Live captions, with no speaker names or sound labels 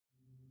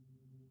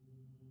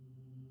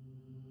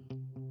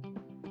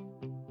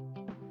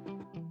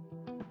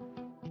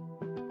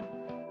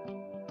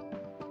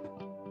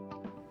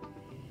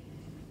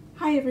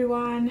Hi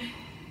everyone,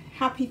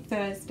 happy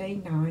Thursday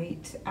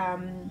night.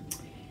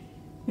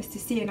 Mr.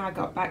 C and I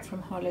got back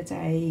from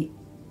holiday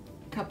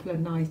a couple of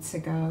nights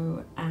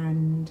ago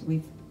and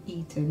we've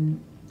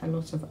eaten a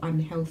lot of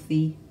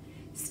unhealthy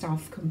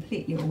stuff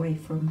completely away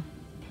from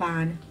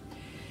plan.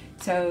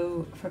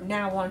 So from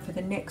now on for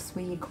the next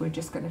week we're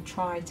just going to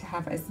try to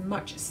have as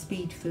much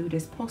speed food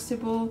as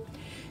possible.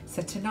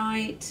 So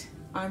tonight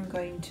I'm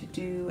going to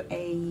do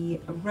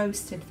a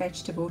roasted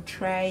vegetable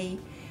tray.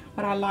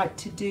 What I like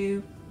to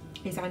do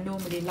is I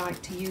normally like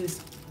to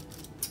use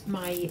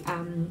my,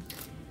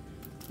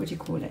 what do you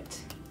call it,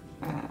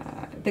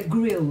 the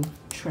grill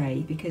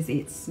tray, because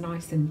it's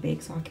nice and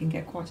big so I can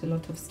get quite a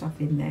lot of stuff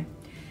in there.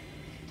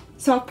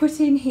 So I'll put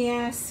in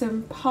here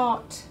some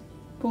part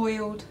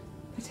boiled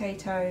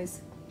potatoes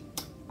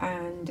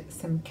and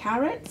some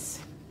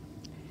carrots.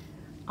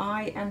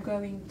 I am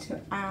going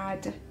to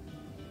add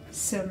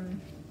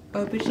some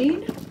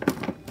aubergine,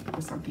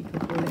 or some people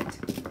call it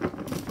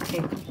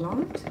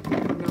eggplant, I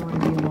have no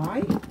idea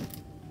why.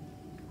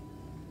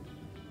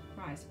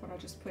 Right, so what I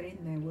just put in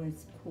there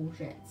was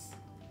courgettes,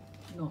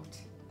 not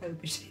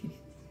aubergine.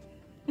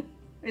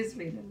 It's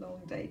been a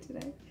long day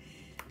today.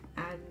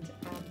 And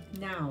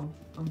now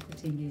I'm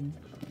putting in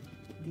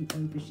the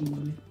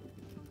aubergine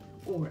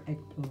or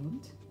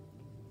eggplant.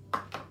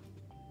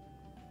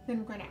 Then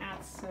I'm going to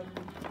add some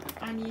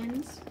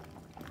onions.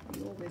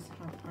 We always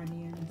have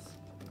onions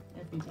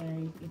every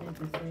day in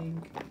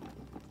everything.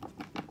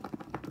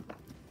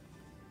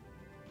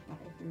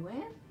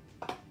 Everywhere.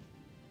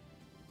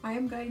 I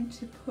am going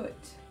to put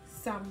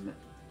some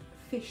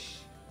fish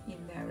in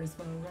there as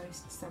well,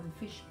 roast some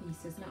fish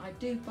pieces. Now I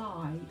do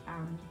buy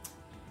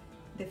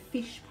the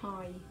fish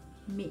pie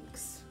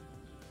mix.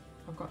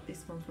 I've got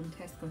this one from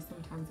Tesco.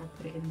 Sometimes I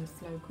put it in the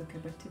slow cooker,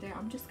 but today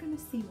I'm just going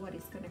to see what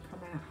is going to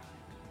come out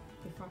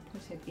if I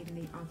put it in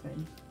the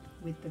oven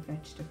with the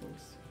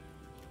vegetables.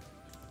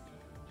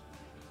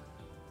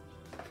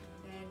 And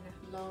then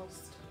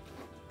last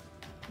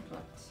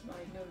but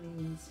by no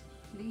means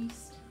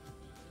least,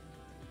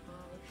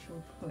 I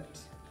shall put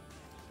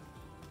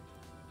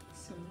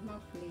some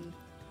lovely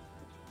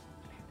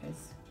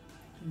peppers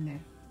in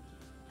there.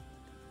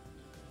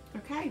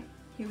 Okay,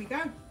 here we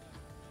go.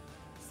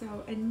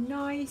 So a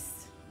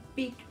nice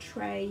big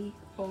tray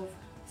of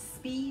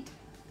speed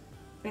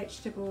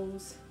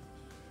vegetables.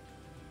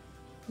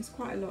 There's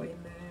quite a lot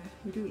in there.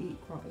 We do eat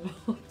quite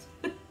a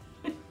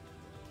lot.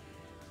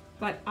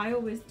 But I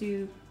always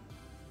do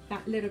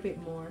that little bit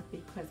more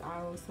because I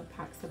also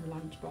pack some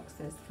lunch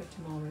boxes for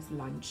tomorrow's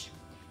lunch,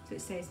 so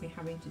it saves me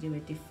having to do a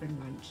different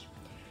lunch.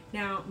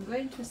 Now I'm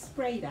going to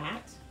spray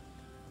that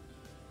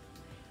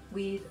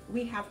with,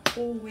 we have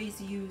always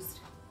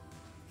used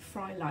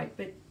Fry Light,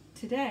 but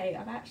today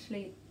I've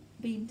actually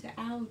been to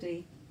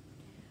Aldi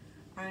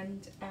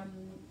and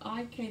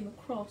I came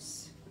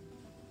across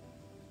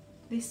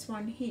this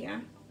one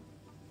here,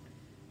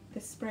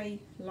 the Spray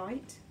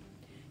Light.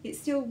 It's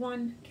still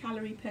 1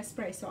 calorie per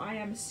spray, so I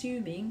am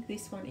assuming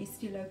this one is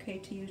still okay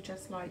to use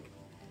just like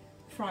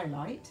Fry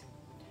Light.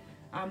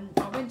 I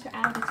went to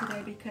Aldi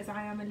today because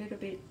I am a little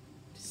bit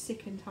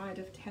sick and tired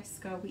of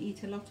Tesco. We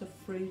eat a lot of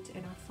fruit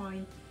and I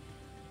find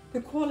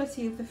the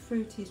quality of the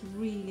fruit is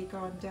really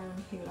gone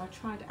downhill. I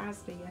tried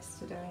Asda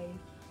yesterday,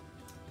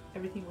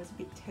 everything was a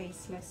bit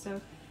tasteless, so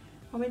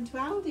I went to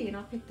Aldi and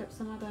I picked up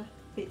some other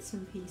bits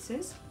and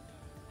pieces.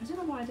 I don't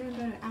know why I don't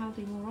go to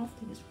Aldi more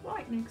often, it's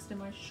right next to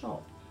my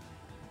shop.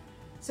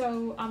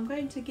 So I'm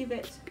going to give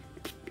it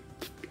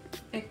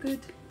a good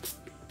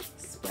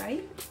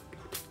spray.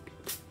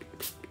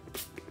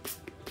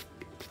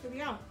 Here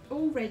we are,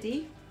 all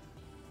ready,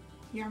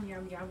 yum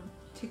yum yum,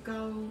 to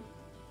go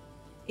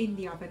in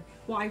the oven.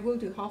 What I will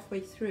do halfway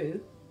through,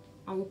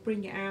 I will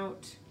bring it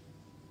out,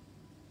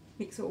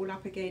 mix it all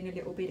up again a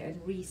little bit and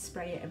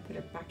respray it and put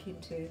it back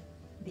into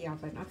the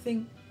oven. I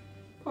think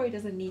probably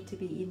doesn't need to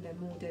be in there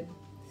more than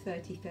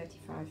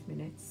 30-35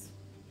 minutes.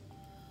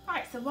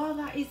 Right, so while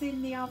that is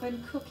in the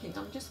oven cooking,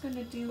 I'm just going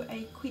to do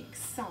a quick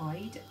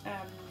side,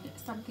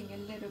 something a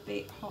little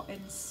bit hot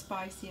and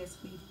spicy, as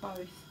we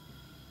both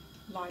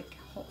like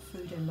hot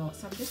food a lot.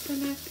 So I'm just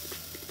going to,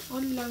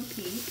 on low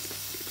heat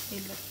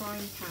in the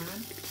frying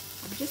pan,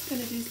 I'm just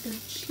going to do some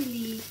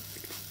chili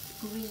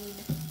green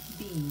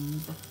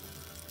beans.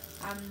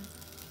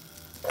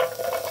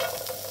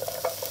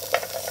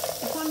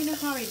 If I'm in a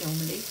hurry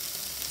normally,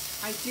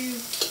 I do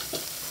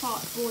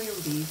part boil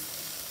these.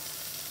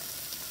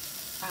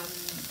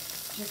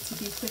 Just to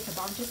be quicker,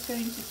 but I'm just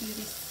going to do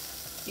this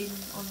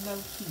on low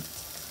heat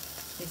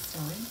this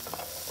time.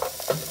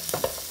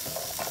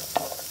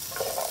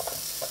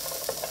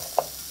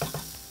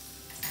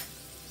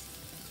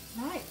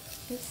 Right,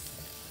 this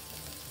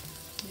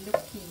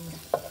looking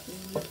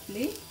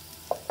lovely.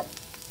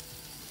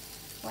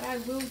 What I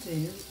will do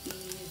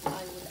is I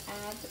will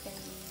add a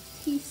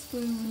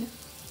teaspoon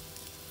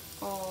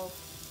of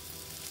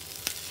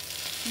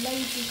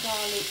lazy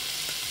garlic,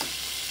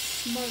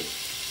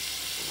 smoked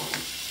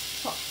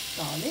chopped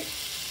garlic,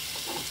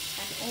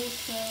 and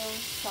also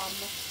some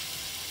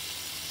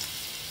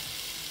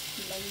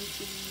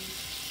lazy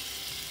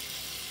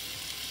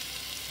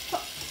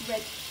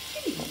red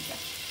chillies.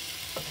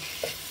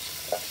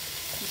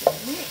 Give it a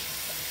mix.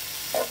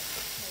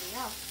 There we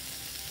are.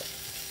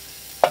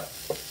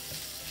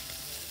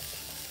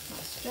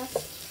 That's just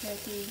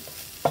ready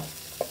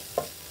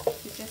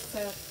to just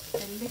serve a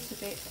little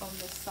bit on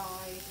the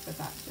side for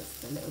that,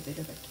 just a little bit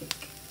of a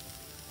kick.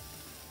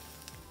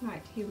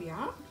 Right, here we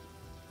are.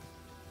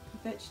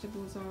 The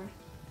vegetables are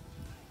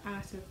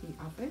out of the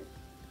oven.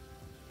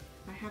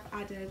 I have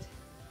added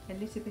a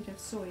little bit of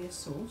soy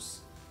sauce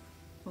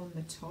on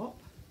the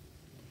top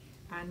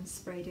and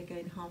sprayed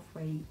again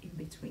halfway in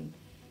between.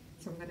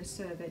 So I'm going to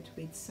serve it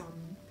with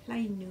some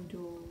plain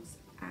noodles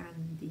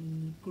and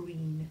the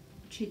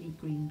chili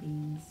green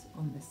beans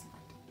on the side.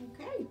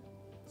 Okay,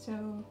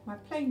 so my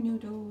plain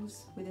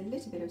noodles with a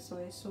little bit of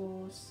soy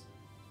sauce,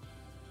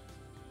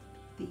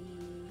 the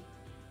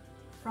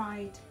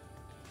fried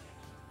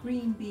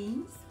green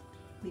beans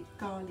with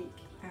garlic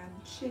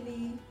and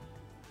chili,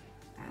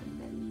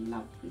 and the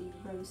lovely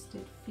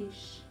roasted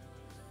fish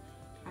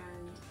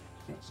and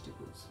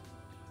vegetables.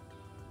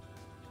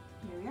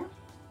 There we are,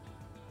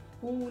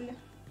 all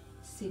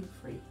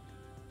sin-free.